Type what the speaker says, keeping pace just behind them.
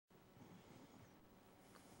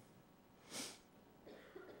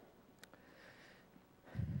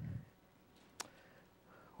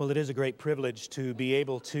Well, it is a great privilege to be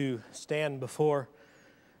able to stand before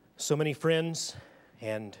so many friends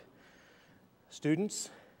and students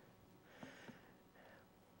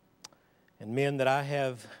and men that I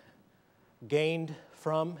have gained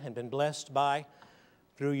from and been blessed by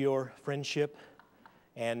through your friendship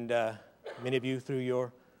and many of you through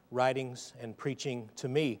your writings and preaching to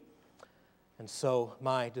me. And so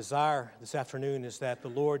my desire this afternoon is that the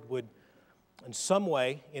Lord would in some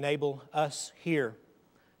way enable us here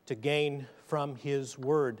to gain from His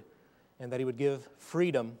Word, and that He would give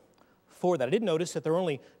freedom for that. I did notice that there were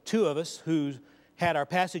only two of us who had our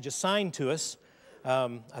passage assigned to us.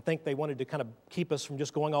 I think they wanted to kind of keep us from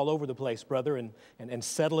just going all over the place, brother, and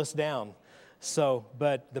settle us down.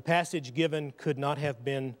 But the passage given could not have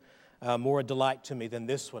been more a delight to me than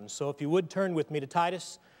this one. So if you would turn with me to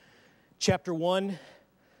Titus chapter 1,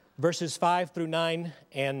 verses 5 through 9,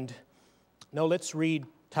 let's read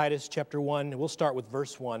Titus chapter 1. We'll start with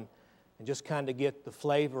verse 1 and just kind of get the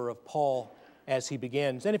flavor of Paul as he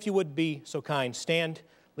begins. And if you would be so kind, stand.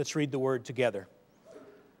 Let's read the word together.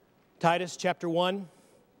 Titus chapter 1,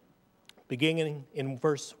 beginning in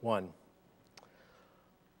verse 1.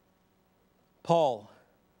 Paul,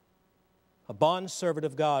 a bondservant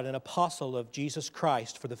of God, an apostle of Jesus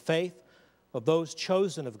Christ, for the faith of those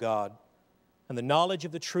chosen of God, and the knowledge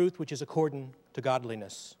of the truth which is according to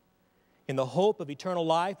godliness, in the hope of eternal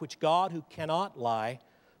life, which God, who cannot lie,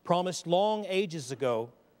 promised long ages ago,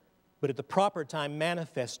 but at the proper time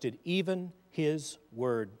manifested, even His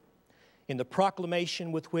word, in the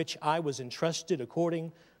proclamation with which I was entrusted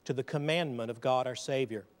according to the commandment of God our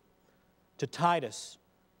Savior. To Titus,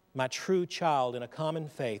 my true child in a common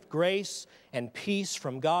faith, grace and peace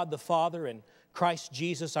from God the Father and Christ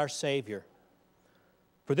Jesus our Savior.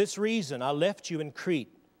 For this reason I left you in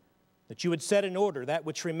Crete, that you would set in order that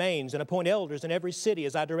which remains and appoint elders in every city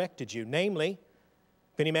as I directed you. Namely,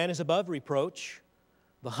 if any man is above reproach,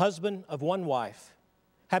 the husband of one wife,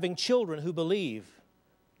 having children who believe,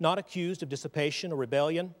 not accused of dissipation or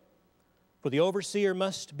rebellion. For the overseer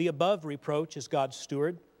must be above reproach as God's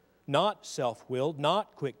steward, not self-willed,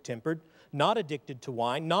 not quick-tempered, not addicted to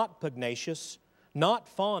wine, not pugnacious, not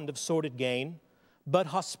fond of sordid gain, but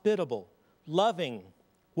hospitable, loving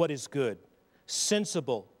what is good,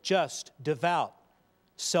 sensible, just, devout,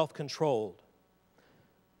 self-controlled.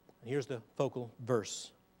 And here's the focal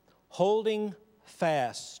verse. Holding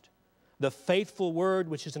fast the faithful word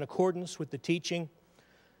which is in accordance with the teaching,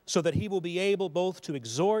 so that he will be able both to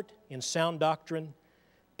exhort in sound doctrine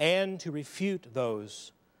and to refute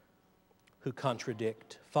those who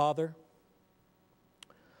contradict. Father,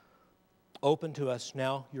 open to us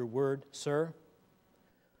now your word, sir.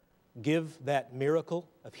 Give that miracle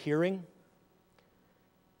of hearing.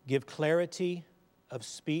 Give clarity of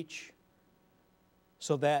speech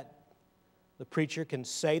so that the preacher can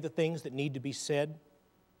say the things that need to be said.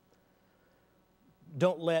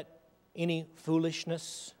 Don't let any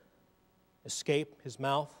foolishness escape his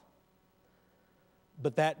mouth,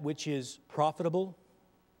 but that which is profitable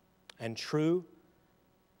and true,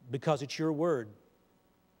 because it's your word.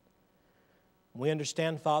 We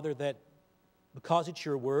understand, Father, that because it's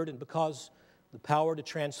your word and because the power to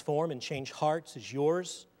transform and change hearts is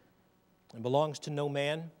yours and belongs to no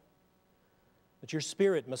man, that your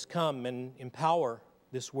Spirit must come and empower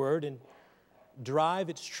this word and drive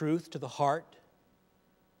its truth to the heart,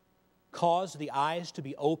 cause the eyes to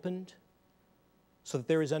be opened so that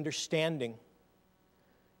there is understanding,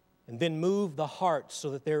 and then move the heart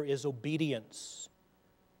so that there is obedience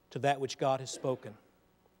to that which God has spoken.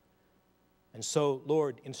 And so,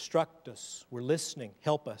 Lord, instruct us. We're listening.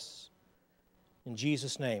 Help us. In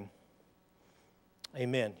Jesus' name,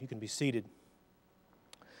 amen. You can be seated.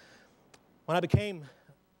 When I became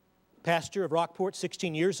pastor of Rockport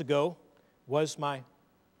 16 years ago, was my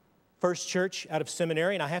first church out of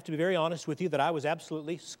seminary, and I have to be very honest with you that I was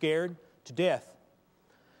absolutely scared to death.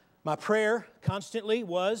 My prayer constantly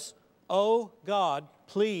was, oh God,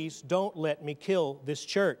 please don't let me kill this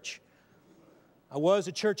church. I was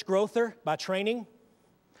a church growther by training.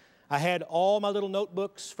 I had all my little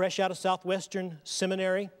notebooks fresh out of Southwestern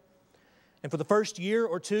Seminary. And for the first year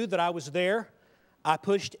or two that I was there, I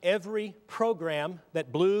pushed every program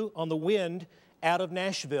that blew on the wind out of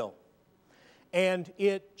Nashville. And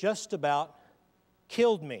it just about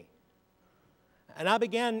killed me. And I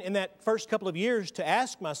began in that first couple of years to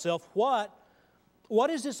ask myself, what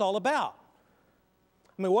is this all about?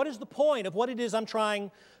 I mean, what is the point of what it is I'm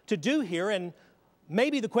trying to do here? And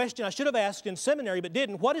maybe the question I should have asked in seminary but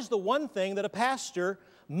didn't, what is the one thing that a pastor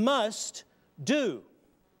must do?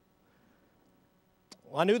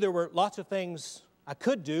 Well, I knew there were lots of things I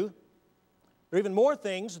could do. There are even more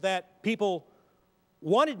things that people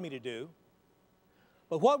wanted me to do,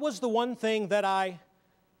 but what was the one thing that I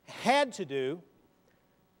had to do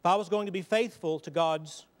if I was going to be faithful to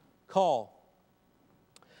God's call?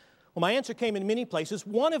 Well, my answer came in many places.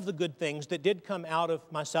 One of the good things that did come out of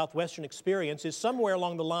my Southwestern experience is somewhere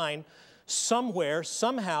along the line,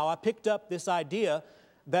 somehow, I picked up this idea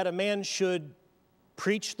that a man should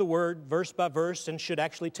preach the Word verse by verse and should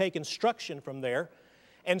actually take instruction from there.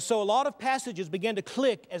 And so a lot of passages began to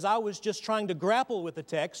click as I was just trying to grapple with the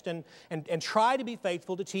text and try to be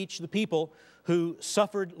faithful to teach the people who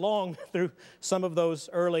suffered long through some of those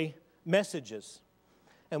early messages.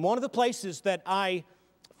 And one of the places that I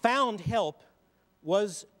found help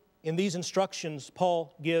was in these instructions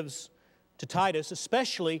Paul gives to Titus,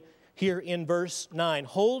 especially here in verse 9,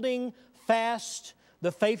 holding fast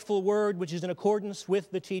the faithful word which is in accordance with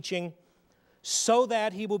the teaching, so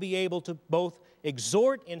that he will be able to both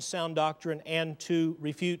exhort in sound doctrine and to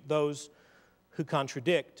refute those who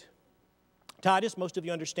contradict. Titus, most of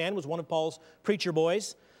you understand, was one of Paul's preacher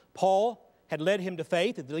boys. Paul had led him to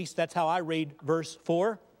faith, at least that's how I read verse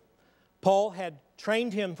 4. Paul had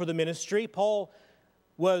trained him for the ministry. Paul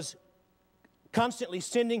was constantly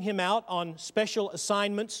sending him out on special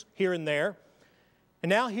assignments here and there. And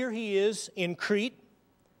now here he is in Crete.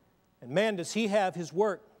 And man, does he have his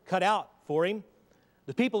work cut out for him.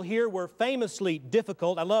 The people here were famously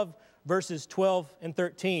difficult. I love verses 12 and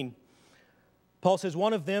 13. Paul says,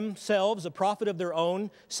 one of themselves, a prophet of their own,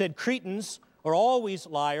 said, Cretans are always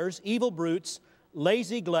liars, evil brutes,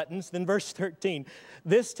 lazy gluttons. Then verse 13,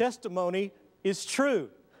 this testimony is true.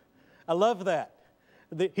 I love that.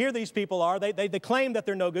 Here these people are. They claim that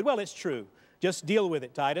they're no good. Well, it's true. Just deal with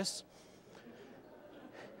it, Titus.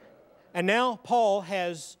 And now Paul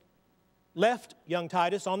has left young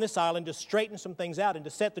Titus on this island to straighten some things out and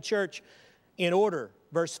to set the church in order.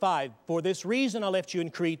 Verse 5, for this reason I left you in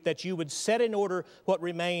Crete, that you would set in order what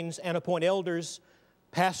remains and appoint elders,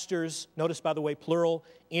 pastors, notice by the way plural,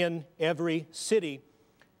 in every city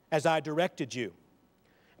as I directed you.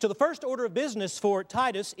 So the first order of business for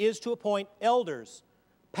Titus is to appoint elders,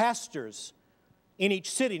 pastors in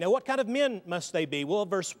each city. Now what kind of men must they be? Well,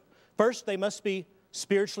 first they must be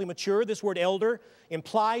spiritually mature. This word elder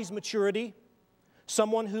implies maturity.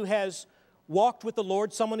 Someone who has walked with the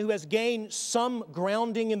Lord, someone who has gained some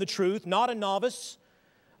grounding in the truth, not a novice.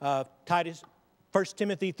 1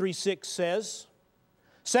 Timothy 3:6 says.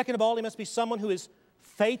 Second of all, he must be someone who is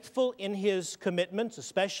faithful in his commitments,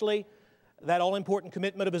 especially that all-important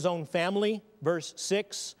commitment of his own family. Verse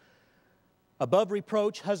 6, above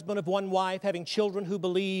reproach, husband of one wife, having children who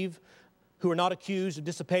believe, who are not accused of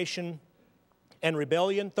dissipation and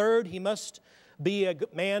rebellion. Third, he must be a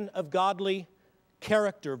man of godly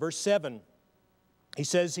character. Verse 7, he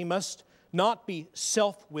says he must not be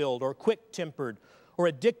self-willed or quick-tempered or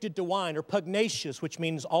addicted to wine or pugnacious, which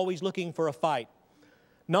means always looking for a fight.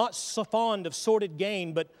 Not so fond of sordid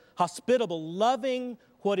gain, but hospitable, loving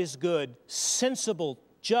what is good, sensible,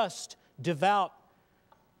 just, devout,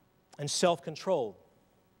 and self-controlled.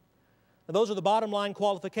 Now, those are the bottom line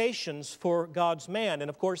qualifications for God's man. And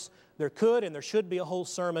of course, there could and there should be a whole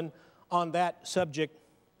sermon on that subject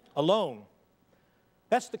alone.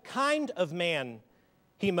 That's the kind of man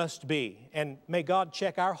he must be. And may God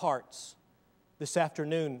check our hearts this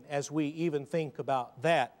afternoon as we even think about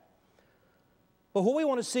that. But what we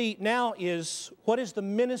want to see now is what is the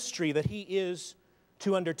ministry that he is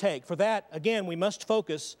to undertake. For that, again, we must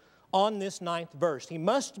focus on this 9th verse. He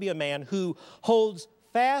must be a man who holds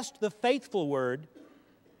fast the faithful word,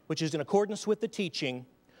 which is in accordance with the teaching,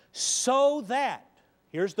 so that,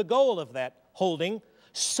 here's the goal of that holding,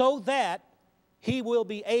 so that he will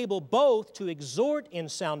be able both to exhort in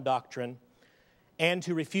sound doctrine and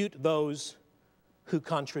to refute those who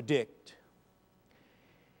contradict.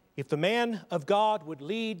 If the man of God would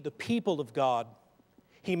lead the people of God,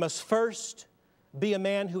 he must first be a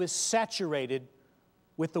man who is saturated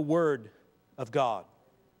with the Word of God.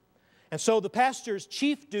 And so the pastor's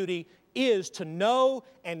chief duty is to know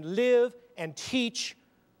and live and teach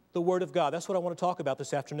the Word of God. That's what I want to talk about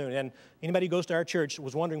this afternoon. And anybody who goes to our church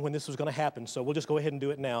was wondering when this was going to happen, so we'll just go ahead and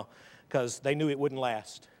do it now because they knew it wouldn't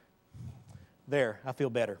last. There, I feel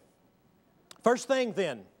better. First thing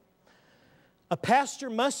then, a pastor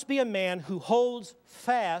must be a man who holds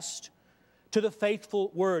fast to the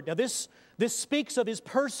faithful Word. Now this speaks of his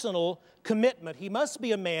personal commitment. He must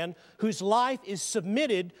be a man whose life is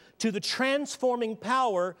submitted to the transforming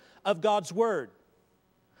power of God's Word.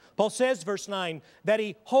 Paul says, verse 9, that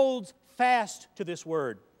he holds fast to this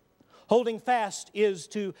Word. Holding fast is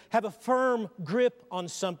to have a firm grip on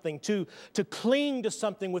something, to cling to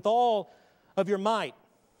something with all of your might.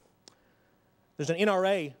 There's an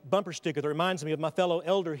NRA bumper sticker that reminds me of my fellow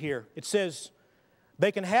elder here. It says,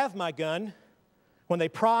 "They can have my gun when they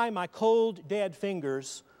pry my cold, dead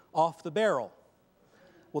fingers off the barrel."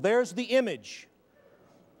 Well, there's the image.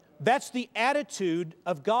 That's the attitude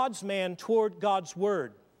of God's man toward God's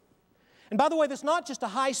Word. And by the way, that's not just a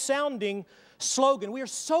high-sounding slogan. We are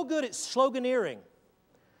so good at sloganeering.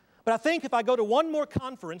 But I think if I go to one more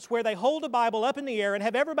conference where they hold a Bible up in the air and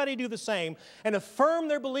have everybody do the same and affirm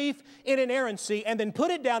their belief in inerrancy and then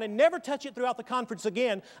put it down and never touch it throughout the conference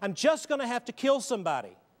again, I'm just going to have to kill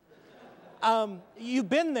somebody. You've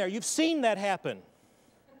been there. You've seen that happen.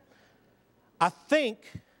 I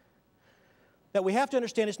think that we have to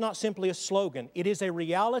understand it's not simply a slogan. It is a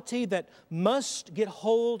reality that must get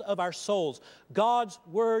hold of our souls. God's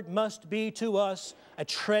Word must be to us a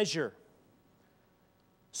treasure.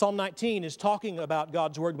 Psalm 19 is talking about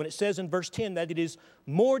God's Word when it says in verse 10 that it is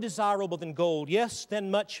more desirable than gold, yes, than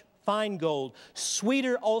much fine gold,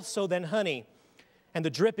 sweeter also than honey, and the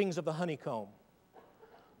drippings of the honeycomb.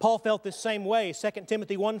 Paul felt the same way. 2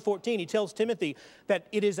 Timothy 1:14, he tells Timothy that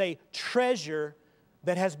it is a treasure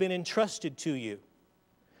that has been entrusted to you.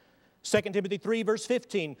 2 Timothy 3 verse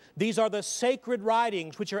 15, these are the sacred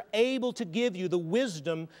writings which are able to give you the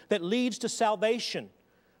wisdom that leads to salvation.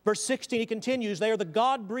 Verse 16, he continues, they are the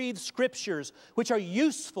God-breathed Scriptures which are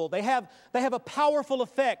useful. They have a powerful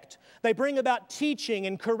effect. They bring about teaching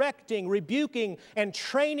and correcting, rebuking, and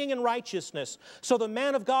training in righteousness, so the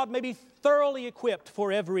man of God may be thoroughly equipped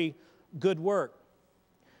for every good work.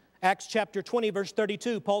 Acts chapter 20, verse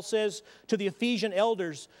 32, Paul says to the Ephesian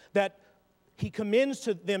elders that he commends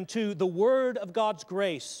to them to the Word of God's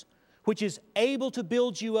grace, which is able to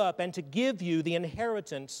build you up and to give you the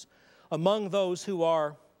inheritance among those who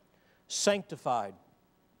are sanctified.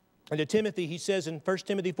 And to Timothy, he says in 1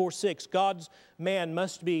 Timothy 4:6, God's man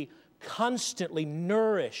must be constantly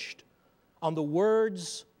nourished on the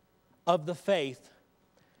words of the faith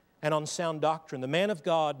and on sound doctrine. The man of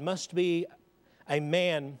God must be a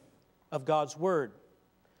man of God's Word.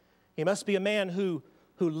 He must be a man who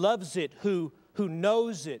loves it, who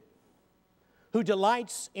knows it, who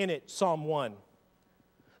delights in it, Psalm 1,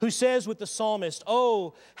 who says with the psalmist,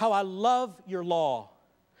 oh, how I love your law.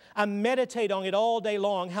 I meditate on it all day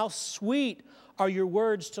long. How sweet are your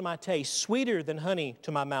words to my taste, sweeter than honey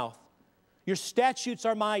to my mouth. Your statutes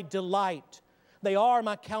are my delight. They are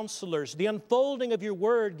my counselors. The unfolding of your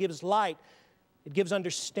word gives light. It gives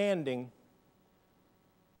understanding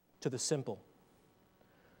to the simple.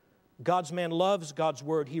 God's man loves God's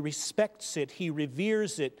Word. He respects it. He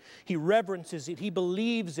reveres it. He reverences it. He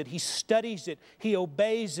believes it. He studies it. He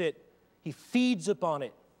obeys it. He feeds upon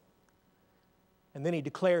it. And then he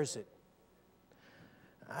declares it.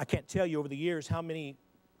 I can't tell you over the years how many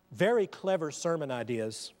very clever sermon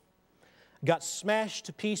ideas got smashed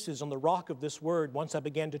to pieces on the rock of this Word once I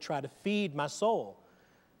began to try to feed my soul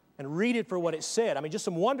and read it for what it said. I mean, just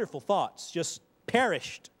some wonderful thoughts just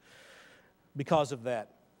perished because of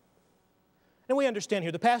that. And we understand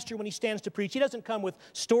here, the pastor, when he stands to preach, he doesn't come with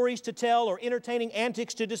stories to tell or entertaining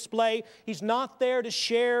antics to display. He's not there to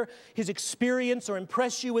share his experience or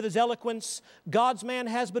impress you with his eloquence. God's man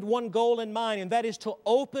has but one goal in mind, and that is to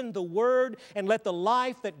open the Word and let the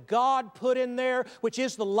life that God put in there, which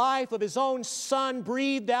is the life of His own Son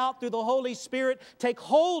breathed out through the Holy Spirit, take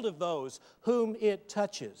hold of those whom it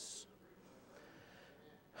touches.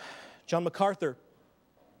 John MacArthur,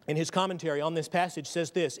 in his commentary on this passage,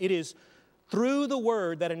 says this, it is through the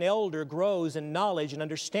Word that an elder grows in knowledge and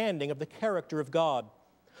understanding of the character of God,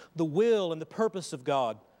 the will and the purpose of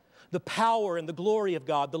God, the power and the glory of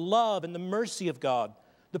God, the love and the mercy of God,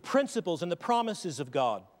 the principles and the promises of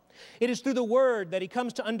God. It is through the Word that he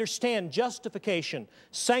comes to understand justification,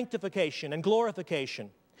 sanctification, and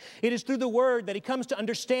glorification. It is through the Word that he comes to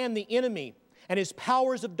understand the enemy and his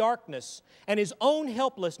powers of darkness and his own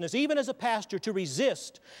helplessness, even as a pastor, to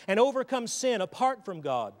resist and overcome sin apart from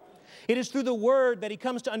God. It is through the Word that he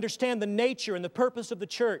comes to understand the nature and the purpose of the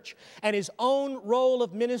church and his own role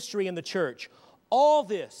of ministry in the church. All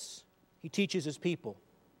this he teaches his people.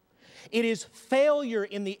 It is failure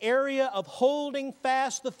in the area of holding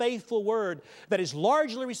fast the faithful Word that is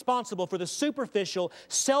largely responsible for the superficial,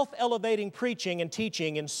 self-elevating preaching and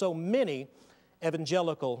teaching in so many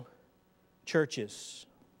evangelical churches.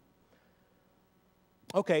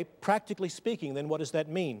 Okay, practically speaking, then what does that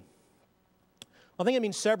mean? I think it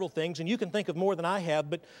means several things, and you can think of more than I have,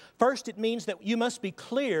 but first it means that you must be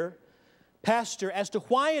clear, Pastor, as to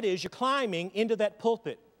why it is you're climbing into that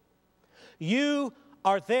pulpit. You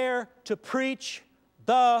are there to preach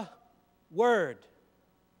the Word.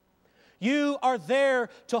 You are there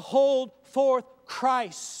to hold forth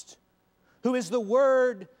Christ, who is the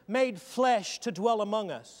Word made flesh to dwell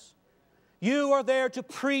among us. You are there to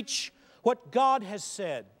preach what God has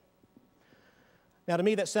said. Now, to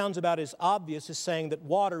me, that sounds about as obvious as saying that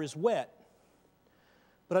water is wet.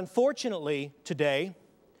 But unfortunately, today,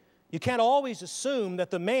 you can't always assume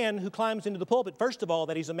that the man who climbs into the pulpit, first of all,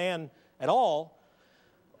 that he's a man at all.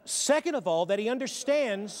 Second of all, that he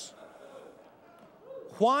understands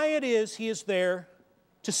why it is he is there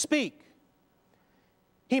to speak.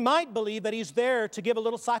 He might believe that he's there to give a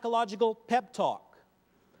little psychological pep talk,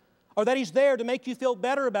 or that he's there to make you feel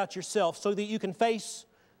better about yourself so that you can face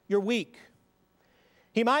your week.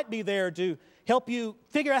 He might be there to help you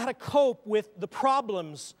figure out how to cope with the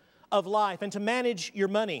problems of life and to manage your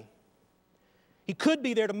money. He could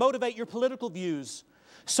be there to motivate your political views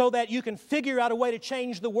so that you can figure out a way to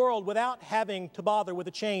change the world without having to bother with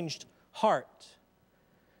a changed heart.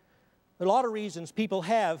 There are a lot of reasons people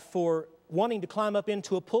have for wanting to climb up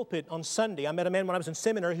into a pulpit on Sunday. I met a man when I was in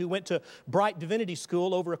seminary who went to Bright Divinity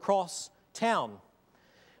School over across town.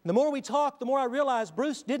 And the more we talked, the more I realized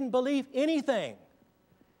Bruce didn't believe anything.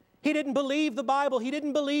 He didn't believe the Bible. He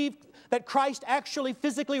didn't believe that Christ actually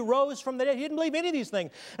physically rose from the dead. He didn't believe any of these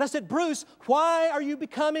things. And I said, Bruce, why are you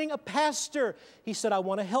becoming a pastor? He said, I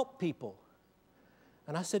want to help people.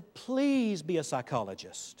 And I said, please be a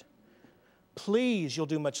psychologist. Please, you'll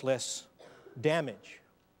do much less damage.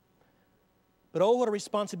 But oh, what a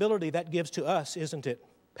responsibility that gives to us, isn't it,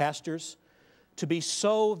 pastors? To be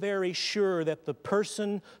so very sure that the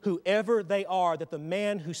person, whoever they are, that the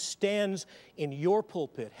man who stands in your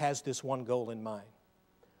pulpit has this one goal in mind: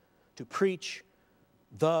 to preach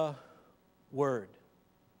the Word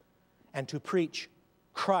and to preach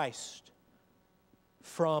Christ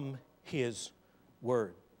from His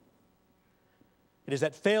Word. It is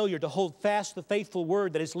that failure to hold fast the faithful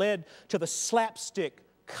Word that has led to the slapstick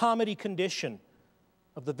comedy condition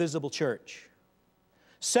of the visible church.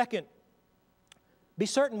 Second, be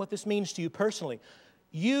certain what this means to you personally.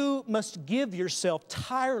 You must give yourself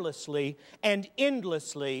tirelessly and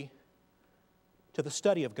endlessly to the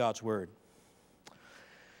study of God's Word.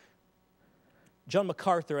 John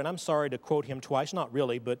MacArthur, and I'm sorry to quote him twice, not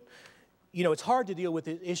really, but you know, it's hard to deal with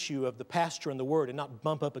the issue of the pastor and the Word and not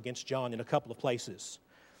bump up against John in a couple of places.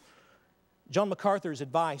 John MacArthur's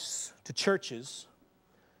advice to churches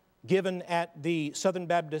given at the Southern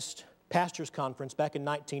Baptist Pastors Conference back in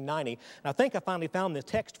 1990. And I think I finally found the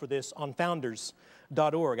text for this on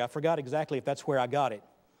founders.org. I forgot exactly if that's where I got it.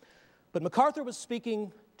 But MacArthur was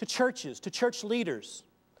speaking to churches, to church leaders.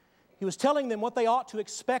 He was telling them what they ought to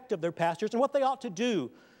expect of their pastors and what they ought to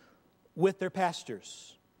do with their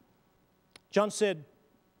pastors. John said,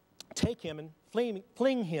 take him and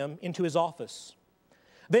fling him into his office.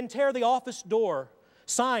 Then tear the office door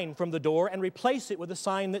sign from the door and replace it with a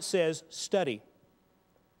sign that says, study.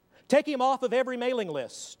 Take him off of every mailing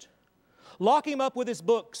list. Lock him up with his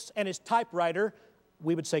books and his typewriter,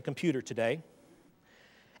 we would say computer today,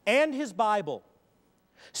 and his Bible.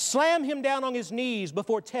 Slam him down on his knees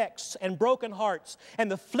before texts and broken hearts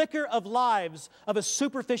and the flicker of lives of a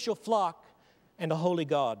superficial flock and a holy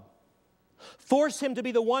God. Force him to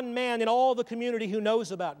be the one man in all the community who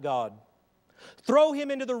knows about God. Throw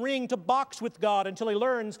him into the ring to box with God until he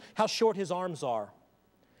learns how short his arms are.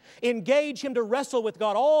 Engage him to wrestle with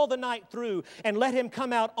God all the night through and let him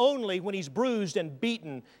come out only when he's bruised and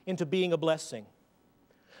beaten into being a blessing.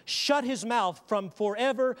 Shut his mouth from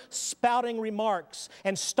forever spouting remarks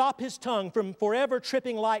and stop his tongue from forever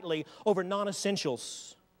tripping lightly over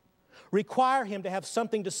non-essentials. Require him to have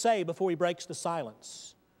something to say before he breaks the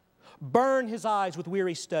silence. Burn his eyes with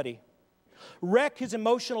weary study. Wreck his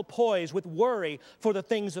emotional poise with worry for the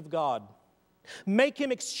things of God. Make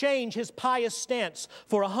him exchange his pious stance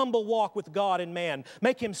for a humble walk with God and man.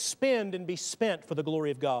 Make him spend and be spent for the glory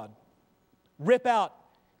of God. Rip out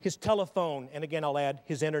his telephone, and again I'll add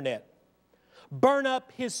his internet. Burn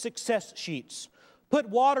up his success sheets. Put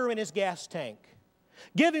water in his gas tank.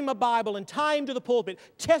 Give him a Bible and tie him to the pulpit.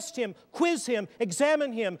 Test him, quiz him,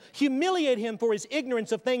 examine him, humiliate him for his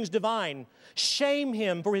ignorance of things divine. Shame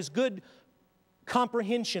him for his good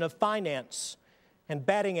comprehension of finance and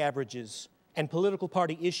batting averages and political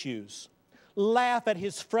party issues. Laugh at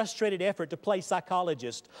his frustrated effort to play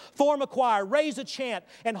psychologist. Form a choir, raise a chant,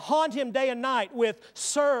 and haunt him day and night with,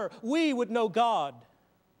 "Sir, we would know God."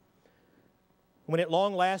 When at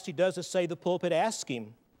long last he does essay the pulpit, ask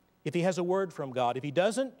him if he has a word from God. If he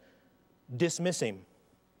doesn't, dismiss him.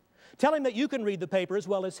 Tell him that you can read the paper as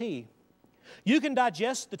well as he. You can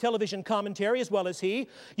digest the television commentary as well as he.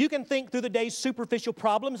 You can think through the day's superficial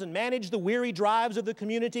problems and manage the weary drives of the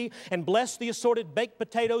community and bless the assorted baked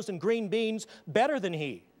potatoes and green beans better than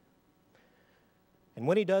he. And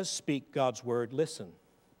when he does speak God's word, listen.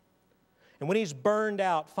 And when he's burned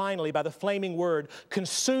out finally by the flaming word,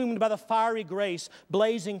 consumed by the fiery grace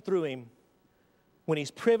blazing through him, when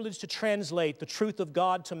he's privileged to translate the truth of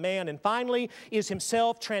God to man, and finally is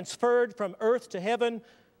himself transferred from earth to heaven,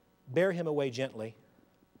 bear him away gently.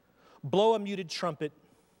 Blow a muted trumpet.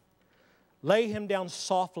 Lay him down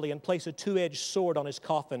softly and place a two-edged sword on his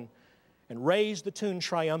coffin and raise the tune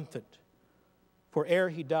triumphant. For ere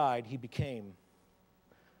he died, he became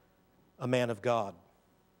a man of God.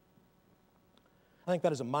 I think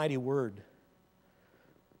that is a mighty word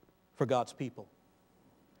for God's people.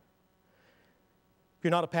 If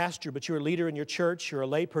you're not a pastor, but you're a leader in your church, you're a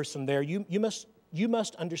layperson there, you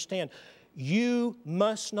must understand, you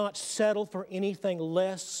must not settle for anything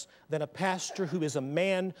less than a pastor who is a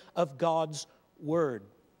man of God's Word.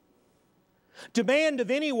 Demand of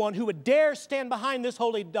anyone who would dare stand behind this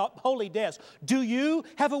holy desk, do you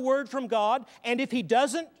have a word from God? And if he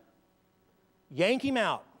doesn't, yank him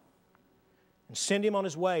out and send him on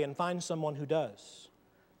his way and find someone who does.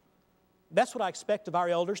 That's what I expect of our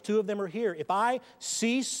elders. Two of them are here. If I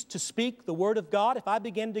cease to speak the Word of God, if I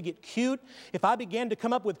begin to get cute, if I begin to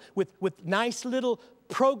come up with nice little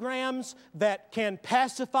programs that can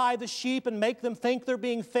pacify the sheep and make them think they're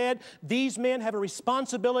being fed, these men have a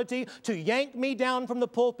responsibility to yank me down from the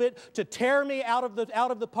pulpit, to tear me out of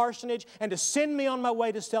the parsonage, and to send me on my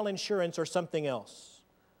way to sell insurance or something else.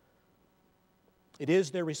 It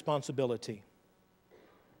is their responsibility.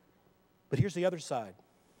 But here's the other side.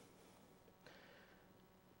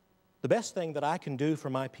 The best thing that I can do for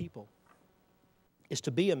my people is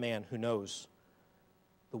to be a man who knows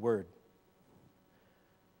the Word.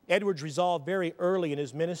 Edwards resolved very early in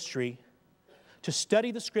his ministry to study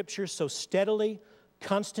the Scriptures so steadily,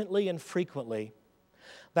 constantly, and frequently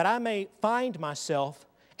that I may find myself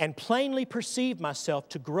and plainly perceive myself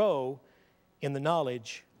to grow in the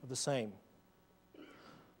knowledge of the same.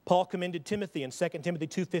 Paul commended Timothy in 2 Timothy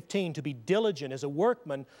 2:15 to be diligent as a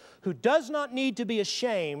workman who does not need to be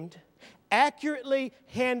ashamed, accurately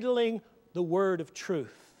handling the word of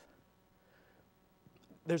truth.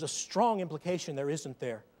 There's a strong implication there, isn't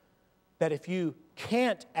there? That if you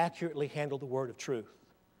can't accurately handle the word of truth,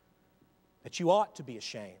 that you ought to be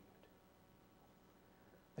ashamed.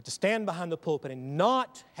 That to stand behind the pulpit and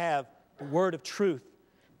not have the word of truth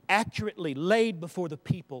accurately laid before the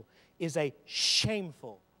people is a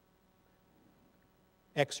shameful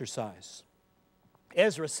exercise.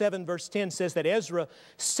 Ezra 7 verse 10 says that Ezra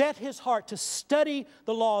set his heart to study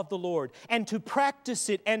the law of the Lord and to practice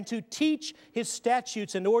it and to teach His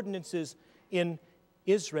statutes and ordinances in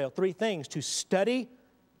Israel. Three things: to study,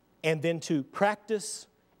 and then to practice,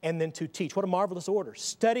 and then to teach. What a marvelous order.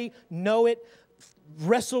 Study, know it,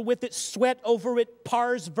 wrestle with it, sweat over it,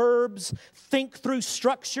 parse verbs, think through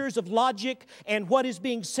structures of logic and what is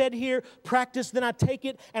being said here, practice. Then I take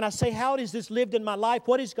it and I say, how is this lived in my life?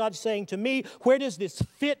 What is God saying to me? Where does this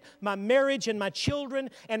fit my marriage and my children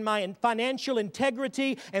and my financial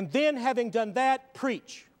integrity? And then, having done that,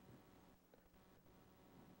 preach.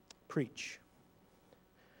 Preach.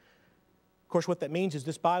 Of course, what that means is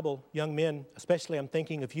this Bible, young men, especially I'm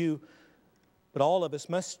thinking of you, but all of us,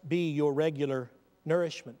 must be your regular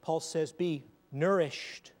nourishment. Paul says, be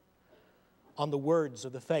nourished on the words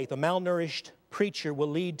of the faith. A malnourished preacher will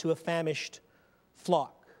lead to a famished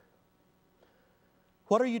flock.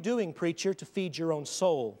 What are you doing, preacher, to feed your own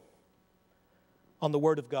soul on the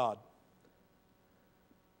Word of God?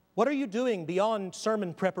 What are you doing beyond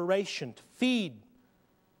sermon preparation to feed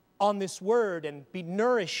on this Word and be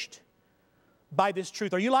nourished by this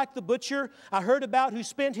truth? Are you like the butcher I heard about who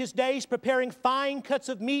spent his days preparing fine cuts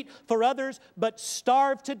of meat for others but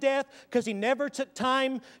starved to death because he never took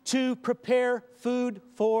time to prepare food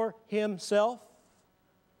for himself?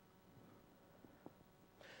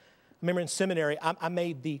 I remember in seminary, I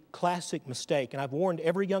made the classic mistake, and I've warned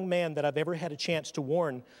every young man that I've ever had a chance to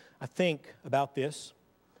warn, I think, about this.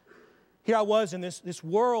 Here I was in this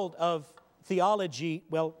world of theology.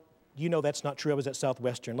 Well, you know that's not true. I was at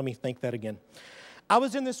Southwestern. Let me think that again. I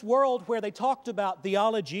was in this world where they talked about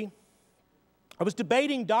theology. I was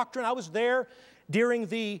debating doctrine. I was there during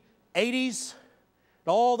the 80s.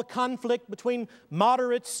 All the conflict between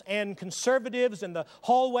moderates and conservatives, and the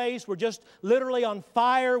hallways were just literally on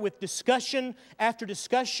fire with discussion after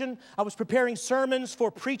discussion. I was preparing sermons for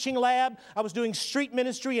Preaching Lab. I was doing street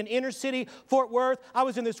ministry in inner city Fort Worth. I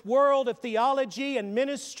was in this world of theology and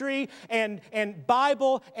ministry and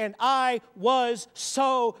Bible, and I was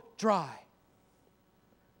so dry.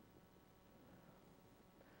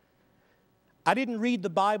 I didn't read the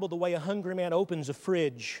Bible the way a hungry man opens a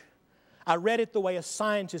fridge. I read it the way a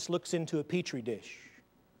scientist looks into a petri dish.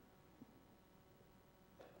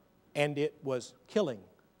 And it was killing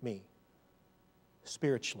me.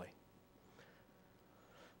 spiritually.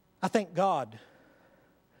 I thank God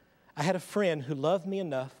I had a friend who loved me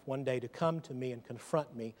enough one day to come to me and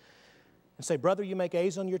confront me and say, brother, you make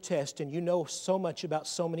A's on your test and you know so much about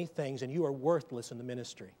so many things and you are worthless in the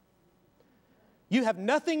ministry. You have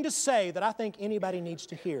nothing to say that I think anybody needs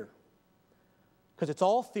to hear because it's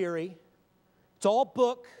all theory, it's all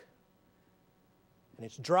book, and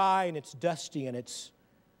it's dry and it's dusty and it's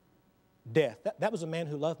death. That was a man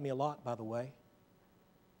who loved me a lot, by the way.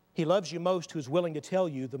 He loves you most who's willing to tell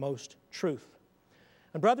you the most truth.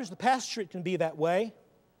 And brothers, the pastorate can be that way.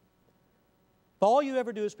 If all you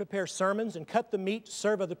ever do is prepare sermons and cut the meat to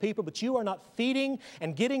serve other people, but you are not feeding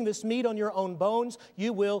and getting this meat on your own bones,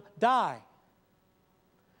 you will die.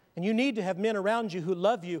 And you need to have men around you who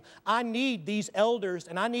love you. I need these elders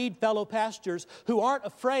and I need fellow pastors who aren't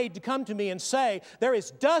afraid to come to me and say, there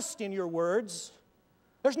is dust in your words.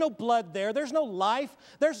 There's no blood there. There's no life.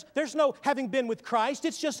 There's no having been with Christ.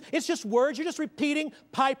 It's just words. You're just repeating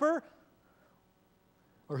Piper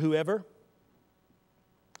or whoever.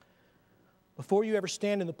 Before you ever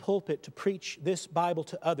stand in the pulpit to preach this Bible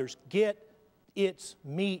to others, get its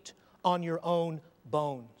meat on your own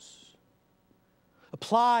bones.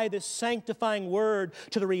 Apply this sanctifying word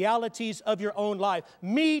to the realities of your own life.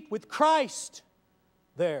 Meet with Christ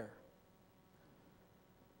there.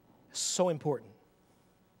 It's so important.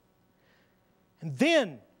 And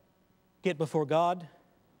then get before God.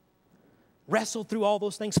 Wrestle through all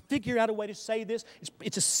those things. Figure out a way to say this.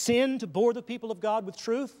 It's a sin to bore the people of God with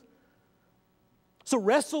truth. So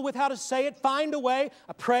wrestle with how to say it. Find a way.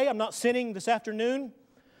 I pray I'm not sinning this afternoon.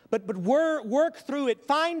 But work through it.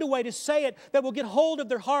 Find a way to say it that will get hold of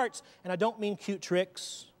their hearts. And I don't mean cute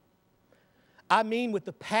tricks. I mean with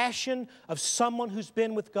the passion of someone who's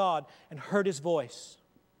been with God and heard His voice.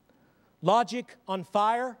 Logic on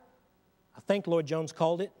fire, I think Lloyd Jones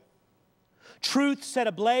called it. Truth set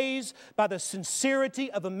ablaze by the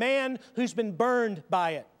sincerity of a man who's been burned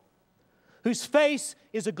by it, whose face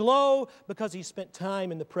is aglow because he spent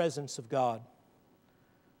time in the presence of God.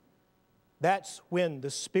 That's when the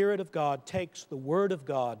Spirit of God takes the Word of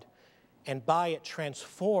God and by it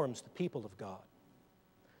transforms the people of God.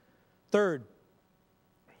 Third,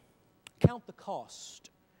 count the cost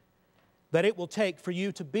that it will take for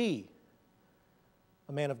you to be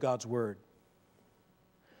a man of God's Word.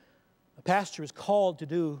 A pastor is called to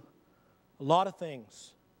do a lot of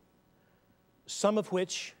things, some of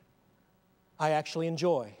which I actually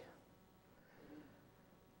enjoy.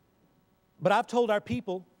 But I've told our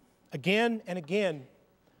people again and again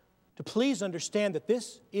to please understand that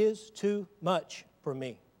this is too much for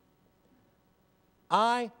me.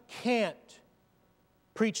 I can't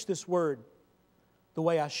preach this word the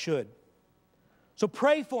way I should. So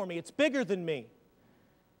pray for me. It's bigger than me.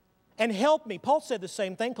 And help me. Paul said the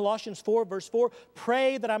same thing, Colossians 4, verse 4.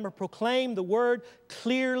 Pray that I may proclaim the word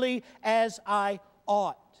clearly as I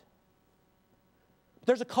ought.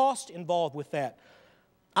 There's a cost involved with that.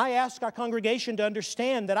 I ask our congregation to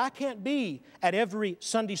understand that I can't be at every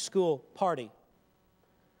Sunday school party.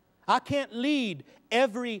 I can't lead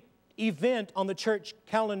every event on the church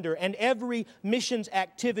calendar and every missions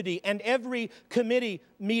activity and every committee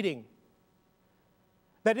meeting.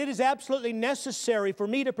 That it is absolutely necessary for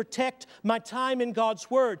me to protect my time in God's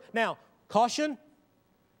Word. Now, caution.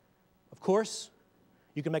 Of course,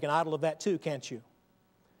 you can make an idol of that too, can't you?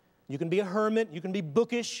 You can be a hermit. You can be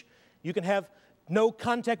bookish. You can have no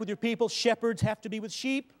contact with your people. Shepherds have to be with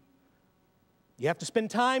sheep. You have to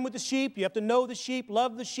spend time with the sheep. You have to know the sheep,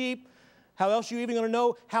 love the sheep. How else are you even going to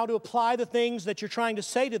know how to apply the things that you're trying to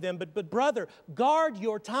say to them? But brother, guard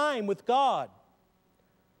your time with God.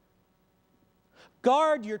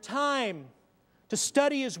 Guard your time to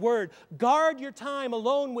study His Word. Guard your time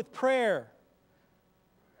alone with prayer.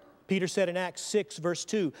 Peter said in Acts 6, verse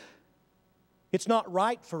 2, it's not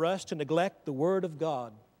right for us to neglect the Word of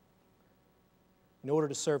God in order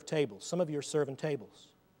to serve tables. Some of you are serving tables.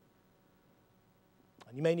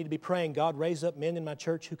 And you may need to be praying, God, raise up men in my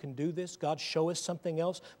church who can do this. God, show us something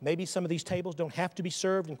else. Maybe some of these tables don't have to be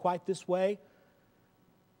served in quite this way.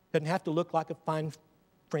 Doesn't have to look like a fine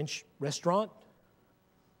French restaurant.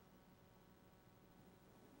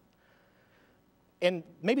 And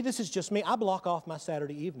maybe this is just me. I block off my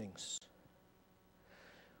Saturday evenings.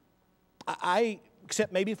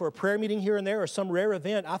 Except maybe for a prayer meeting here and there or some rare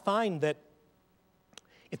event, I find that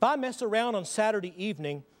if I mess around on Saturday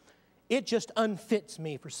evening, it just unfits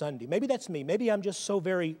me for Sunday. Maybe that's me. Maybe I'm just so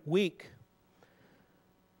very weak.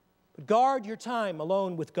 But guard your time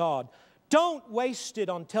alone with God. Don't waste it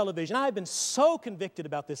on television. I've been so convicted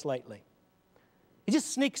about this lately. It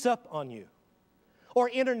just sneaks up on you. Or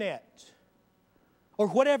internet. Or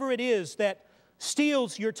whatever it is that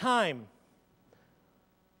steals your time.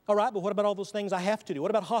 All right, but what about all those things I have to do? What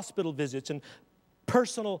about hospital visits and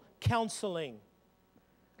personal counseling?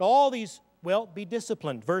 All these, well, be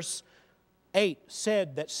disciplined. Verse 8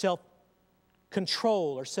 said that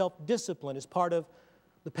self-control or self-discipline is part of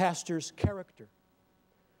the pastor's character.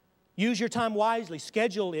 Use your time wisely.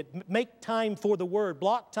 Schedule it. Make time for the Word.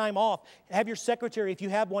 Block time off. Have your secretary, if you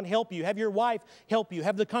have one, help you. Have your wife help you.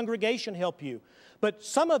 Have the congregation help you. But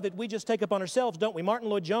some of it we just take upon ourselves, don't we? Martin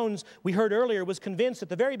Lloyd-Jones, we heard earlier, was convinced that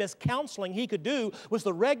the very best counseling he could do was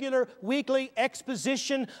the regular weekly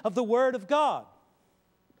exposition of the Word of God.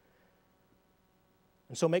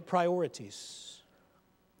 And so make priorities.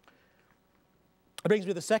 That brings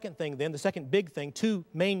me to the second thing then, the second big thing, two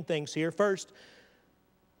main things here. First,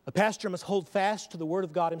 a pastor must hold fast to the Word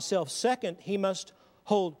of God himself. Second, he must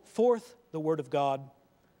hold forth the Word of God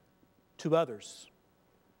to others.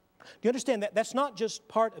 Do you understand that? That's not just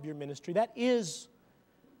part of your ministry. That is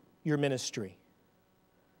your ministry.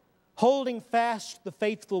 Holding fast the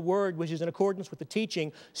faithful Word which is in accordance with the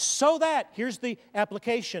teaching, so that, here's the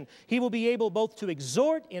application, he will be able both to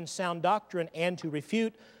exhort in sound doctrine and to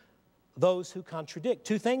refute those who contradict.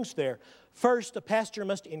 Two things there. First, a pastor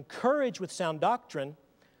must encourage with sound doctrine.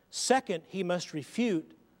 Second, he must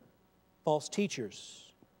refute false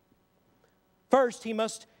teachers. First, he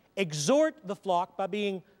must exhort the flock by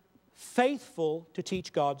being faithful to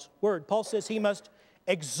teach God's Word. Paul says he must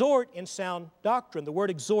exhort in sound doctrine. The word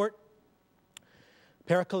exhort,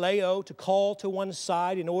 parakaleo, to call to one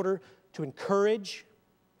side in order to encourage,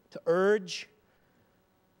 to urge.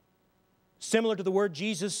 Similar to the word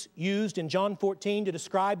Jesus used in John 14 to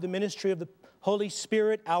describe the ministry of the Holy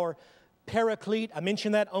Spirit, our Paraclete. I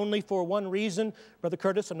mention that only for one reason. Brother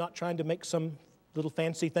Curtis, I'm not trying to make some little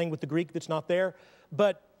fancy thing with the Greek that's not there,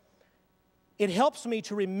 but it helps me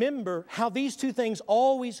to remember how these two things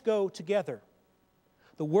always go together.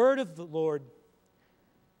 The Word of the Lord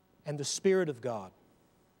and the Spirit of God.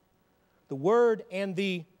 The Word and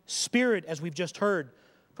the Spirit, as we've just heard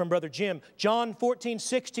from Brother Jim. John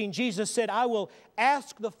 14:16, Jesus said, I will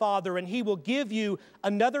ask the Father, and He will give you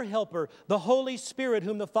another helper, the Holy Spirit,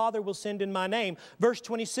 whom the Father will send in my name. Verse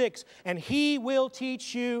 26, and He will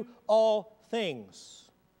teach you all things.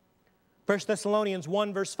 1 Thessalonians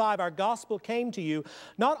 1, verse 5, our gospel came to you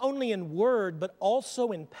not only in word, but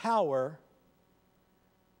also in power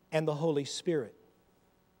and the Holy Spirit.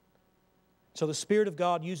 So the Spirit of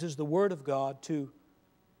God uses the Word of God to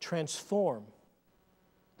transform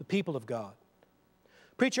the people of God.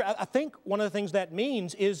 Preacher, I think one of the things that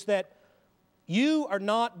means is that you are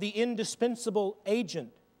not the indispensable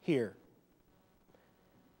agent here.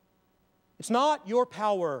 It's not your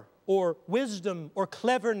power or wisdom or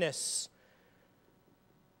cleverness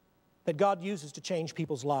that God uses to change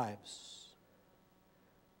people's lives.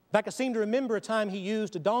 In fact, I seem to remember a time He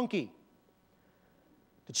used a donkey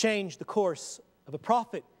to change the course of a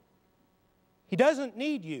prophet. He doesn't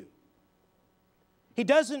need you. He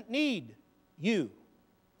doesn't need you.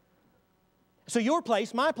 So your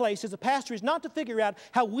place, my place as a pastor, is not to figure out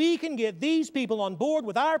how we can get these people on board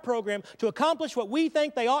with our program to accomplish what we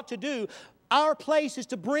think they ought to do. Our place is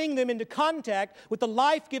to bring them into contact with the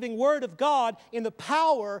life-giving Word of God in the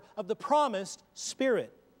power of the promised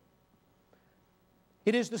Spirit.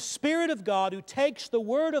 It is the Spirit of God who takes the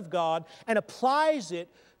Word of God and applies it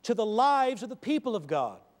to the lives of the people of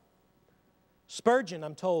God. Spurgeon,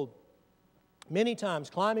 I'm told, many times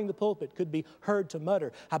climbing the pulpit could be heard to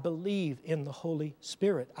mutter, I believe in the Holy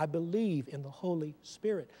Spirit. I believe in the Holy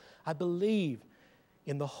Spirit. I believe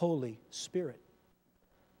in the Holy Spirit.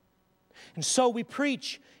 And so we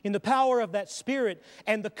preach in the power of that Spirit,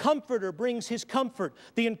 and the Comforter brings His comfort.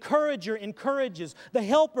 The Encourager encourages. The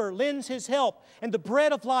Helper lends His help. And the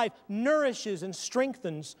Bread of Life nourishes and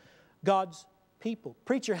strengthens God's people.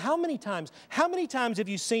 Preacher, how many times have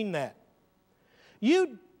you seen that?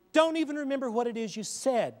 You don't even remember what it is you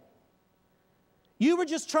said. You were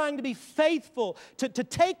just trying to be faithful to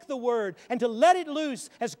take the Word and to let it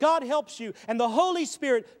loose as God helps you. And the Holy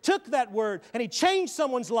Spirit took that Word and He changed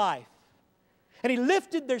someone's life. And He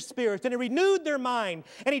lifted their spirits and He renewed their mind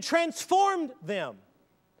and He transformed them.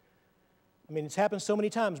 I mean, it's happened so many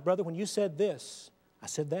times. Brother, when you said this, I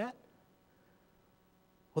said that?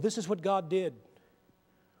 Well, this is what God did.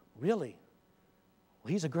 Really?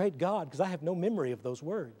 Well, He's a great God because I have no memory of those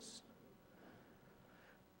words.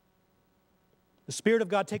 The Spirit of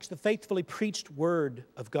God takes the faithfully preached Word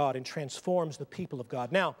of God and transforms the people of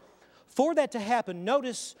God. Now, for that to happen,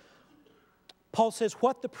 notice Paul says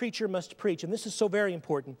what the preacher must preach, and this is so very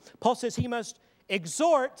important. Paul says he must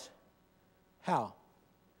exhort, how?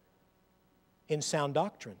 In sound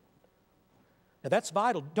doctrine. Now that's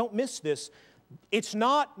vital. Don't miss this. It's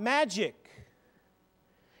not magic.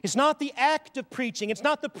 It's not the act of preaching. It's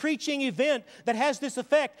not the preaching event that has this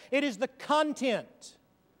effect. It is the content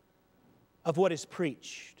of what is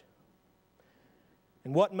preached.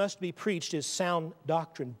 And what must be preached is sound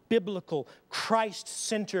doctrine, biblical,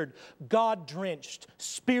 Christ-centered, God-drenched,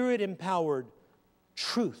 Spirit-empowered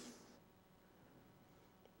truth.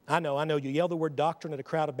 I know, you yell the word doctrine at a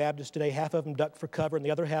crowd of Baptists today, half of them duck for cover and the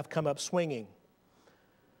other half come up swinging.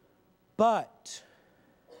 But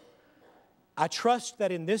I trust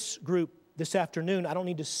that in this group this afternoon, I don't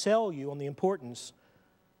need to sell you on the importance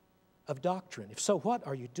of doctrine. If so, what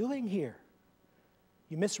are you doing here?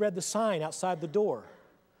 You misread the sign outside the door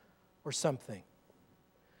or something.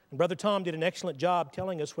 And Brother Tom did an excellent job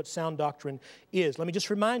telling us what sound doctrine is. Let me just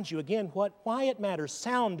remind you again why it matters.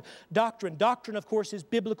 Sound doctrine. Doctrine, of course, is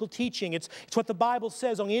biblical teaching. It's what the Bible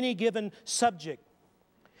says on any given subject.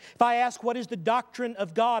 If I ask what is the doctrine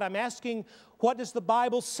of God, I'm asking what does the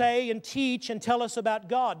Bible say and teach and tell us about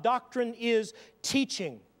God? Doctrine is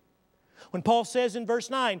teaching. When Paul says in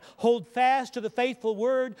verse 9, hold fast to the faithful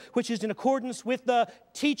word which is in accordance with the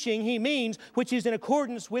teaching, he means which is in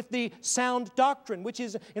accordance with the sound doctrine, which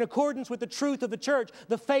is in accordance with the truth of the church,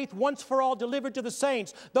 the faith once for all delivered to the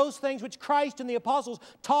saints, those things which Christ and the apostles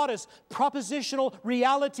taught us, propositional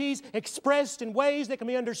realities expressed in ways that can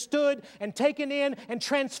be understood and taken in, and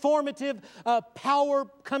transformative power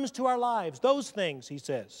comes to our lives. Those things, he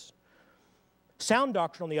says. Sound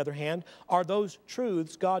doctrine, on the other hand, are those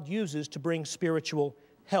truths God uses to bring spiritual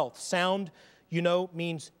health. Sound,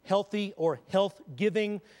 means healthy or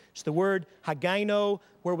health-giving. It's the word hygieno,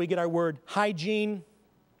 where we get our word hygiene.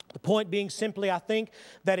 The point being simply, I think,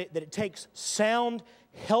 that it takes sound,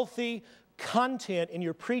 healthy content in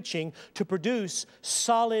your preaching to produce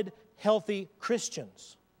solid, healthy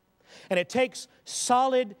Christians. And it takes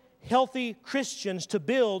solid, healthy Christians to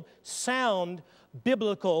build sound,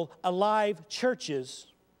 biblical, alive churches.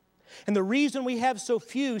 And the reason we have so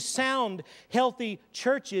few sound, healthy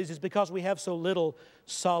churches is because we have so little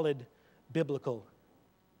solid biblical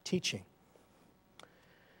teaching.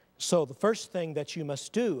 So the first thing that you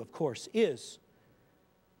must do, of course, is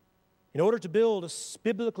in order to build a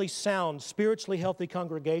biblically sound, spiritually healthy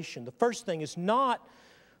congregation, the first thing is not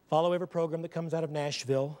follow every program that comes out of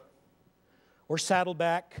Nashville or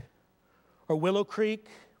Saddleback or Willow Creek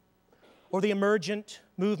or the emergent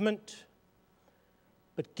movement,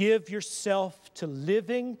 but give yourself to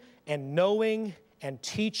living and knowing and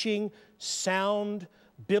teaching sound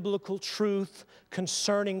biblical truth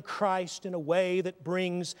concerning Christ in a way that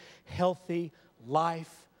brings healthy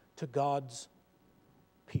life to God's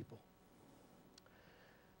people.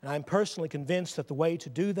 And I'm personally convinced that the way to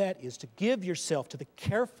do that is to give yourself to the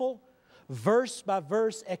careful,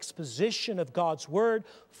 verse-by-verse exposition of God's Word,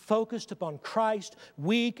 focused upon Christ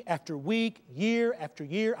week after week, year after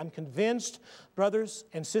year. I'm convinced, brothers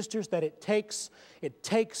and sisters, that it takes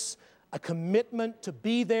a commitment to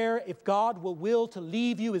be there, if God will to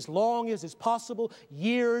leave you as long as is possible,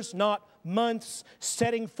 years, not months,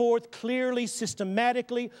 setting forth clearly,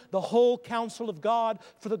 systematically, the whole counsel of God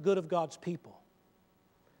for the good of God's people.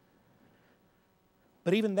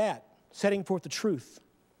 But even that, setting forth the truth,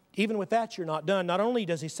 even with that, you're not done. Not only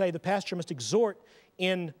does he say the pastor must exhort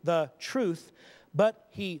in the truth, but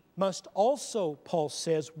he must also, Paul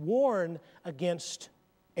says, warn against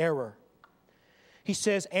error. He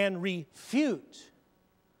says, and refute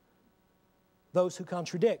those who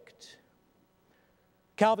contradict.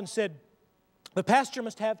 Calvin said, the pastor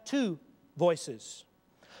must have two voices,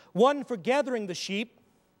 one for gathering the sheep,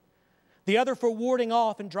 the other for warding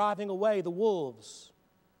off and driving away the wolves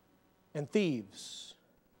and thieves.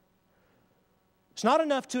 It's not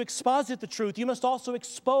enough to exposit the truth. You must also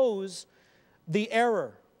expose the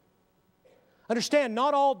error. Understand,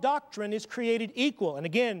 not all doctrine is created equal. And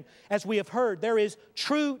again, as we have heard, there is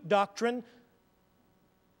true doctrine.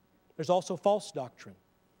 There's also false doctrine.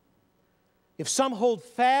 If some hold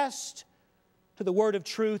fast to the word of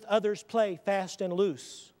truth, others play fast and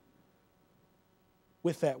loose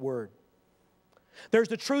with that word. There's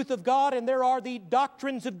the truth of God, and there are the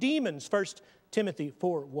doctrines of demons, 1 Timothy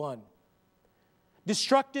 4:1.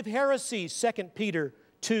 Destructive heresies, 2 Peter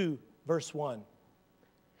 2, verse 1.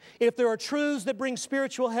 If there are truths that bring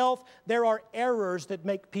spiritual health, there are errors that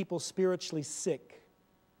make people spiritually sick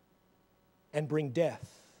and bring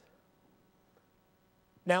death.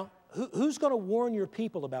 Now, who's going to warn your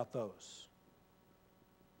people about those,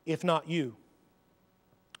 if not you?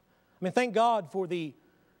 I mean, thank God for the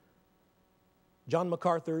John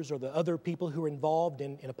MacArthur's or the other people who are involved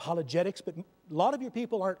in apologetics, but a lot of your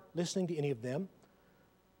people aren't listening to any of them.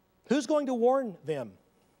 Who's going to warn them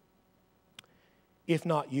if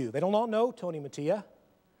not you? They don't all know Tony Mattia.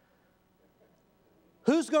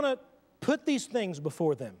 Who's going to put these things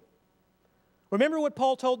before them? Remember what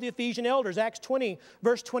Paul told the Ephesian elders, Acts 20,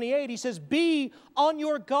 verse 28. He says, be on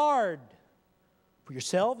your guard for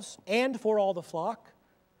yourselves and for all the flock,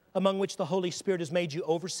 among which the Holy Spirit has made you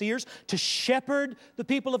overseers, to shepherd the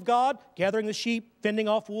people of God, gathering the sheep, fending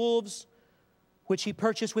off wolves, which He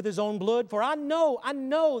purchased with His own blood. For I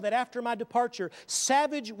know that after my departure,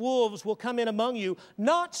 savage wolves will come in among you,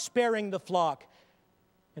 not sparing the flock.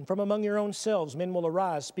 And from among your own selves men will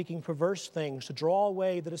arise, speaking perverse things, to draw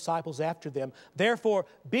away the disciples after them. Therefore,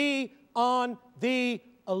 be on the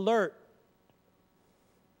alert.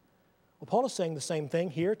 Well, Paul is saying the same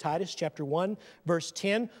thing here, Titus chapter 1, verse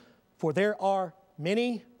 10. For there are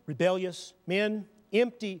many rebellious men,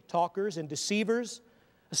 empty talkers and deceivers,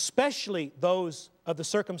 especially those of the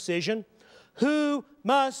circumcision, who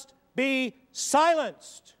must be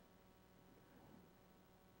silenced,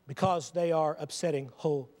 because they are upsetting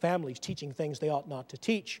whole families, teaching things they ought not to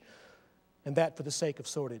teach, and that for the sake of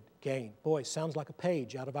sordid gain. Boy, sounds like a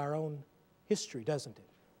page out of our own history, doesn't it?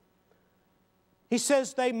 He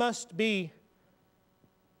says they must be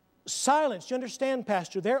silenced. You understand,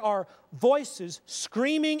 Pastor? There are voices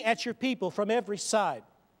screaming at your people from every side.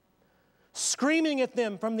 Screaming at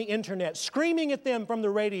them from the internet, screaming at them from the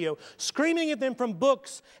radio, screaming at them from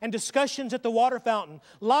books and discussions at the water fountain.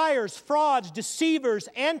 Liars, frauds, deceivers,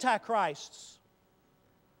 antichrists.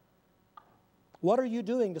 What are you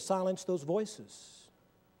doing to silence those voices?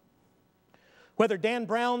 Whether Dan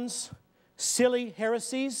Brown's silly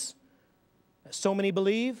heresies, as so many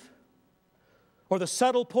believe, or the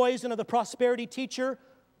subtle poison of the prosperity teacher,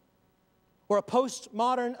 or a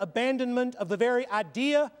postmodern abandonment of the very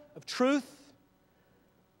idea of truth.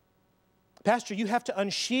 Pastor, you have to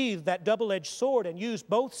unsheathe that double-edged sword and use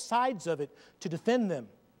both sides of it to defend them.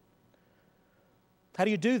 How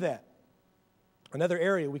do you do that? Another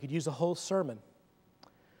area we could use a whole sermon.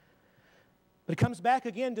 But it comes back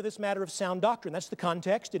again to this matter of sound doctrine. That's the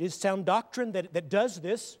context. It is sound doctrine that does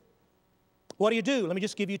this. What do you do? Let me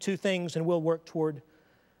just give you two things and we'll work toward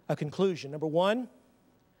a conclusion. Number one,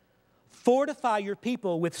 fortify your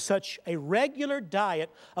people with such a regular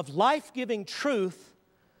diet of life-giving truth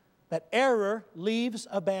that error leaves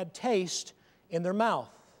a bad taste in their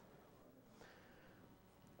mouth.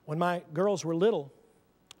 When my girls were little,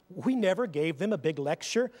 we never gave them a big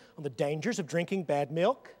lecture on the dangers of drinking bad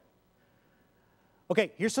milk.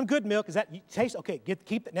 Okay, here's some good milk. Is that you taste? Okay,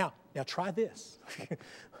 keep it. Now try this.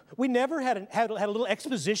 We never had a little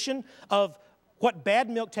exposition of what bad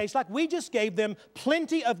milk tastes like. We just gave them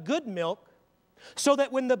plenty of good milk so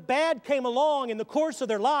that when the bad came along in the course of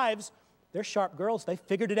their lives, they're sharp girls. They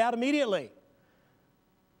figured it out immediately.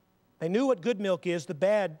 They knew what good milk is. The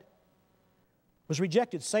bad was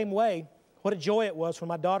rejected. Same way, what a joy it was when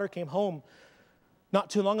my daughter came home not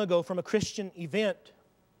too long ago from a Christian event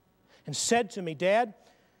and said to me, Dad,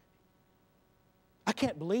 I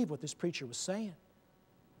can't believe what this preacher was saying.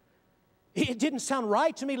 It didn't sound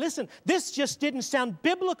right to me. Listen, this just didn't sound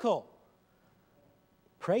biblical.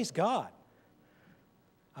 Praise God.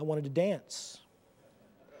 I wanted to dance.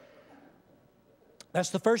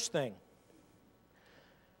 That's the first thing.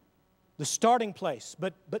 The starting place.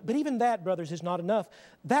 But even that, brothers, is not enough.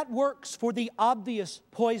 That works for the obvious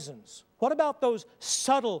poisons. What about those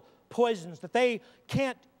subtle poisons that they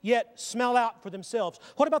can't yet smell out for themselves?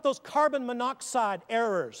 What about those carbon monoxide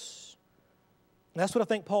errors? And that's what I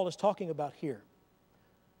think Paul is talking about here.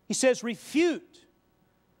 He says, refute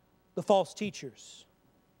the false teachers.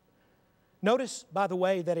 Notice, by the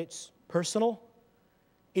way, that it's personal.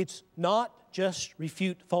 It's not just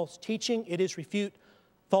refute false teaching. It is refute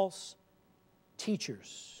false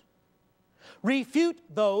teachers. Refute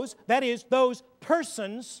those, that is, those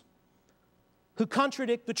persons who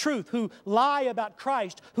contradict the truth, who lie about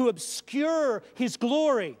Christ, who obscure His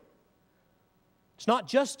glory. It's not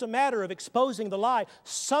just a matter of exposing the lie.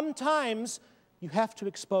 Sometimes you have to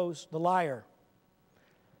expose the liar.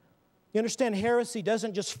 You understand, heresy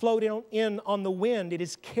doesn't just float in on the wind. It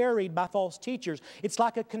is carried by false teachers. It's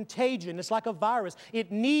like a contagion. It's like a virus.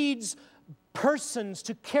 It needs persons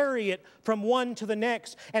to carry it from one to the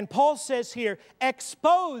next. And Paul says here,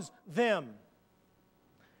 expose them.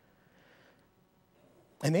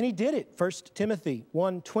 And then he did it. 1 Timothy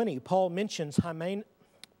 1:20, Paul mentions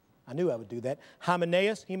I knew I would do that.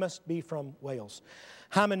 Hymenaeus, he must be from Wales.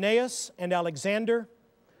 Hymenaeus and Alexander,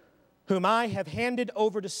 whom I have handed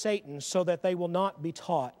over to Satan so that they will not be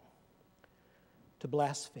taught to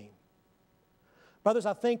blaspheme. Brothers,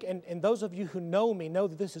 I think, and those of you who know me know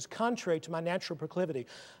that this is contrary to my natural proclivity.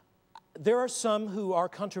 There are some who are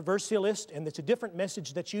controversialists, and it's a different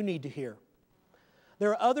message that you need to hear. there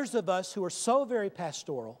are others of us who are so very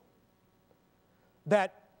pastoral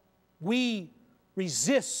that we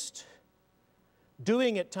resist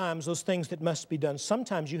doing at times those things that must be done.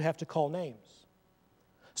 Sometimes you have to call names.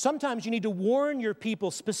 Sometimes you need to warn your people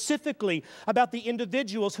specifically about the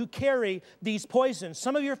individuals who carry these poisons.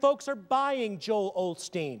 Some of your folks are buying Joel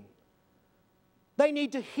Osteen. They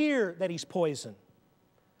need to hear that he's poison.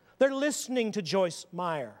 They're listening to Joyce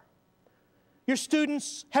Meyer. Your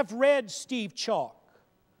students have read Steve Chalk.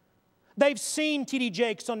 They've seen T.D.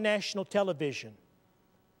 Jakes on national television.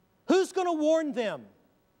 Who's going to warn them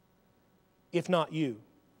if not you?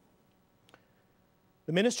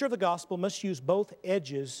 The minister of the gospel must use both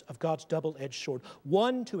edges of God's double-edged sword.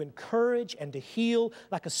 One to encourage and to heal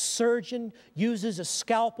like a surgeon uses a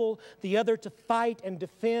scalpel. The other to fight and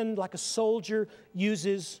defend like a soldier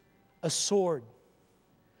uses a sword.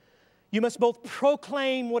 You must both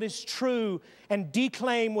proclaim what is true and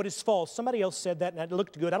declaim what is false. Somebody else said that and it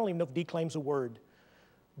looked good. I don't even know if declaim's a word.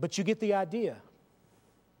 But you get the idea.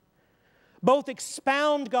 Both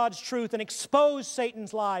expound God's truth and expose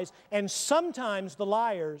Satan's lies, and sometimes the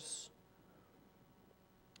liars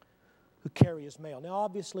who carry his mail. Now,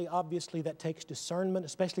 obviously, that takes discernment,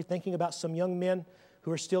 especially thinking about some young men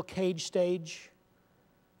who are still cage stage.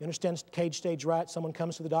 You understand cage stage, right? Someone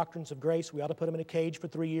comes to the doctrines of grace. We ought to put them in a cage for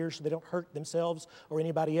 3 years so they don't hurt themselves or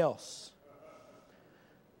anybody else.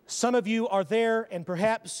 Some of you are there, and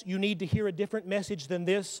perhaps you need to hear a different message than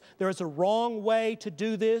this. There is a wrong way to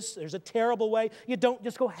do this. There's a terrible way. You don't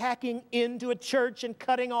just go hacking into a church and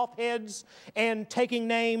cutting off heads and taking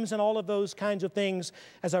names and all of those kinds of things,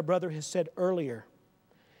 as our brother has said earlier.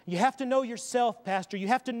 You have to know yourself, Pastor. You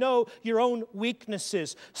have to know your own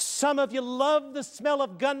weaknesses. Some of you love the smell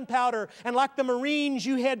of gunpowder, and like the Marines,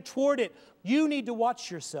 you head toward it. You need to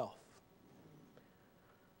watch yourself.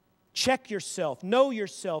 Check yourself, know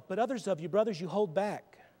yourself, but others of you, brothers, you hold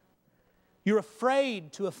back. You're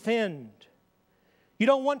afraid to offend. You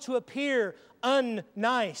don't want to appear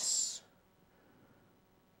unnice.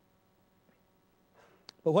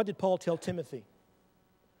 But what did Paul tell Timothy?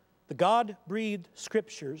 The God-breathed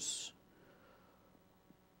Scriptures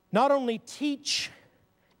not only teach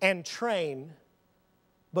and train,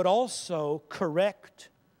 but also correct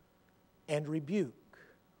and rebuke.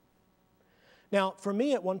 Now, for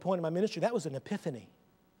me at one point in my ministry, that was an epiphany.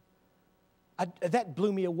 That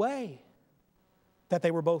blew me away that they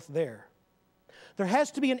were both there. There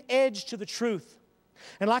has to be an edge to the truth.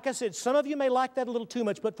 And like I said, some of you may like that a little too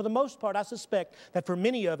much, but for the most part, I suspect that for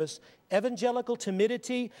many of us, evangelical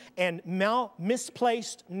timidity and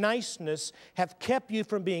misplaced niceness have kept you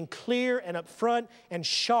from being clear and upfront and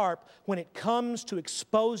sharp when it comes to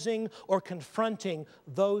exposing or confronting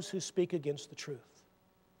those who speak against the truth.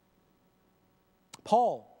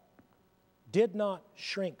 Paul did not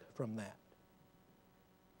shrink from that,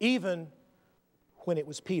 even when it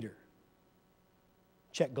was Peter.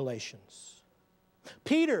 Check Galatians.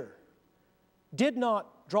 Peter did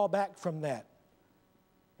not draw back from that,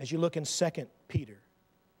 as you look in 2 Peter.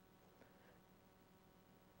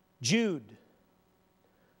 Jude,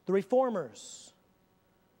 the reformers.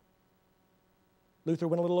 Luther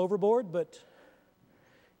went a little overboard, but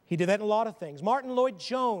he did that in a lot of things. Martin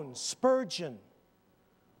Lloyd-Jones, Spurgeon.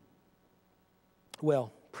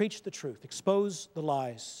 Well, preach the truth, expose the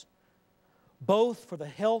lies, both for the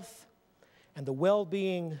health and the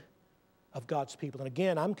well-being of God's people. And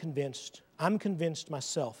again, I'm convinced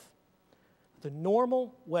myself, the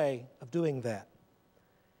normal way of doing that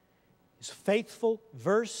is faithful,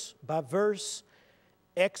 verse by verse,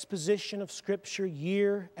 exposition of Scripture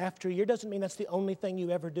year after year. Doesn't mean that's the only thing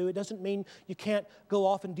you ever do. It doesn't mean you can't go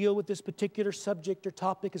off and deal with this particular subject or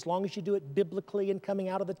topic as long as you do it biblically and coming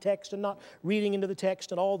out of the text and not reading into the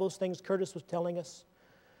text and all those things Curtis was telling us.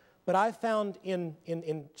 But I've found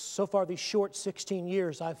in so far these short 16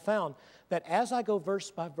 years, I've found that as I go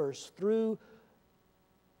verse by verse through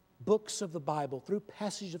books of the Bible, through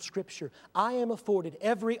passages of Scripture, I am afforded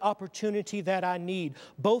every opportunity that I need,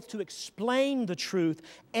 both to explain the truth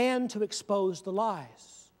and to expose the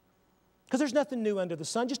lies. Because there's nothing new under the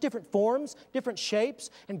sun, just different forms, different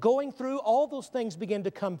shapes, and going through, all those things begin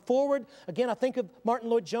to come forward. Again, I think of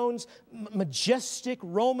Martin Lloyd-Jones' majestic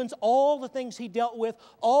Romans, all the things he dealt with,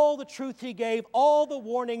 all the truth he gave, all the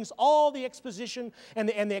warnings, all the exposition and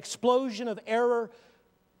the explosion of error,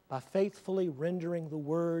 by faithfully rendering the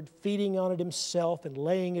Word, feeding on it himself, and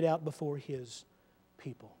laying it out before his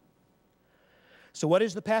people. So what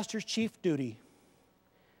is the pastor's chief duty?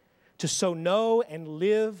 To so know and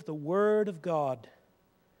live the Word of God,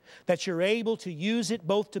 that you're able to use it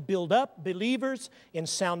both to build up believers in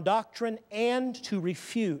sound doctrine and to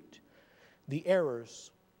refute the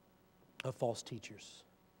errors of false teachers.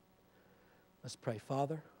 Let's pray.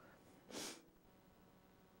 Father,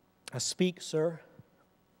 I speak, sir,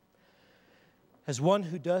 as one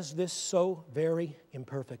who does this so very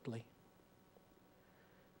imperfectly,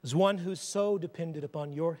 as one who's so dependent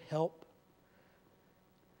upon your help,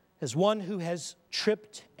 as one who has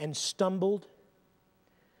tripped and stumbled,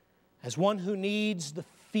 as one who needs the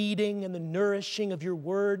feeding and the nourishing of your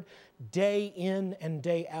word day in and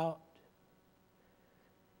day out,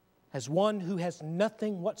 as one who has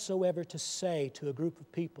nothing whatsoever to say to a group of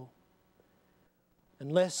people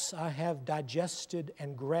unless I have digested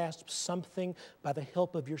and grasped something by the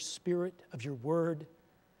help of your Spirit, of your word,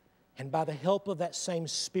 and by the help of that same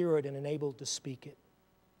Spirit and enabled to speak it.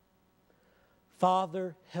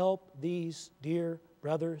 Father, help these dear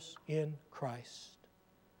brothers in Christ.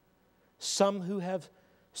 Some who have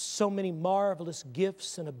so many marvelous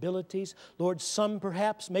gifts and abilities. Lord, some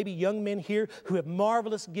perhaps, maybe young men here who have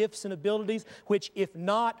marvelous gifts and abilities, which if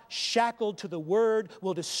not shackled to the Word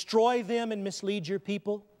will destroy them and mislead your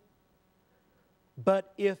people.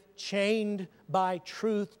 But if chained by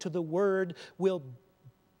truth to the Word, will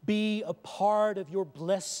be a part of your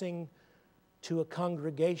blessing to a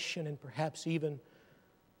congregation and perhaps even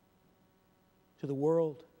to the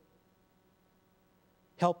world.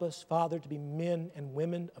 Help us, Father, to be men and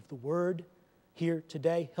women of the Word here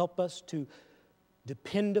today. Help us to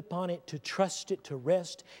depend upon it, to trust it, to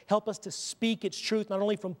rest. Help us to speak its truth, not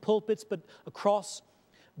only from pulpits, but across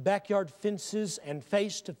backyard fences and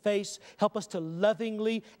face to face. Help us to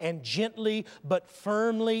lovingly and gently, but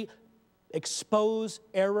firmly expose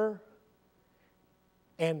error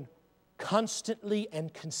and constantly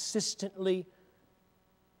and consistently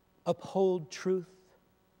uphold truth.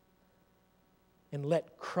 And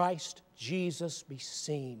let Christ Jesus be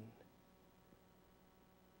seen.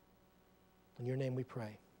 In your name we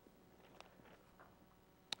pray.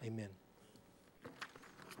 Amen.